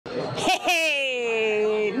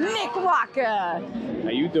Walker. How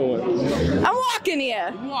you doing? I'm walking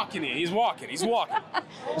here. He's walking.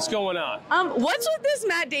 What's going on? What's with this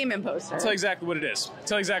Matt Damon poster? I'll tell you exactly what it is.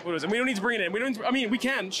 And we don't need to bring it in. We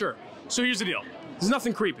can, sure. So here's the deal. There's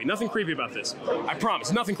nothing creepy about this. I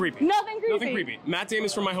promise, nothing creepy. Nothing creepy. Matt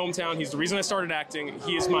Damon's from my hometown. He's the reason I started acting.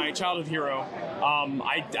 He is my childhood hero.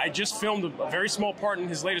 I just filmed a very small part in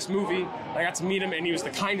his latest movie. I got to meet him, and he was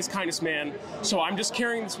the kindest man. So I'm just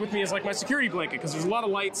carrying this with me as like my security blanket, because there's a lot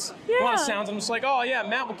of lights, a lot of sounds. I'm just like, oh yeah,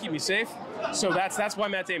 Matt will keep me safe. So that's why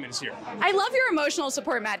Matt Damon is here. I love your emotional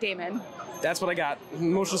support, Matt Damon. That's what I got.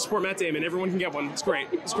 Emotional support Matt Damon. Everyone can get one. It's great.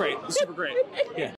 It's super great. Yeah.